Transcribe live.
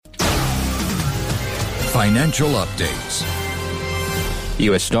Financial updates.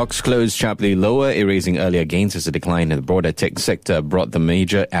 U.S. stocks closed sharply lower, erasing earlier gains as a decline in the broader tech sector brought the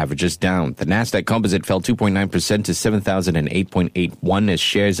major averages down. The Nasdaq Composite fell 2.9% to 7,008.81 as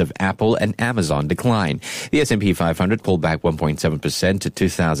shares of Apple and Amazon declined. The S&P 500 pulled back 1.7% to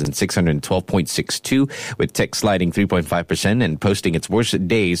 2,612.62, with tech sliding 3.5% and posting its worst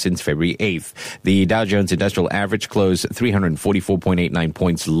day since February 8th. The Dow Jones Industrial Average closed 344.89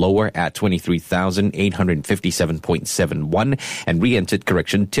 points lower at 23,857.71 and re-entered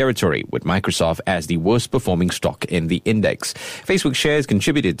correction territory, with Microsoft as the worst performing stock in the index. Facebook shares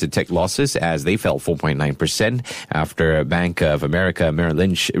contributed to tech losses as they fell 4.9% after Bank of America Merrill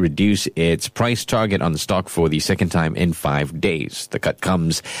Lynch reduced its price target on the stock for the second time in 5 days. The cut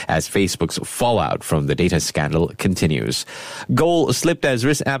comes as Facebook's fallout from the data scandal continues. Gold slipped as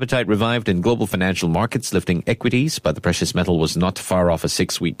risk appetite revived in global financial markets, lifting equities, but the precious metal was not far off a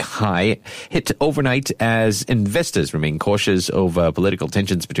 6-week high, hit overnight as investors remain cautious over political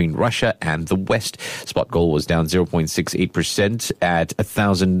tensions between Russia and the West. Spot gold was down 0.68% at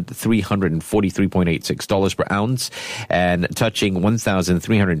 $1,343.86 per ounce and touching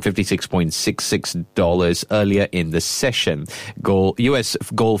 $1,356.66 earlier in the session. U.S.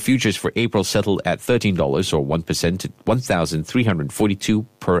 gold futures for April settled at $13 or 1% to $1,342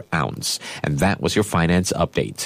 per ounce. And that was your finance update.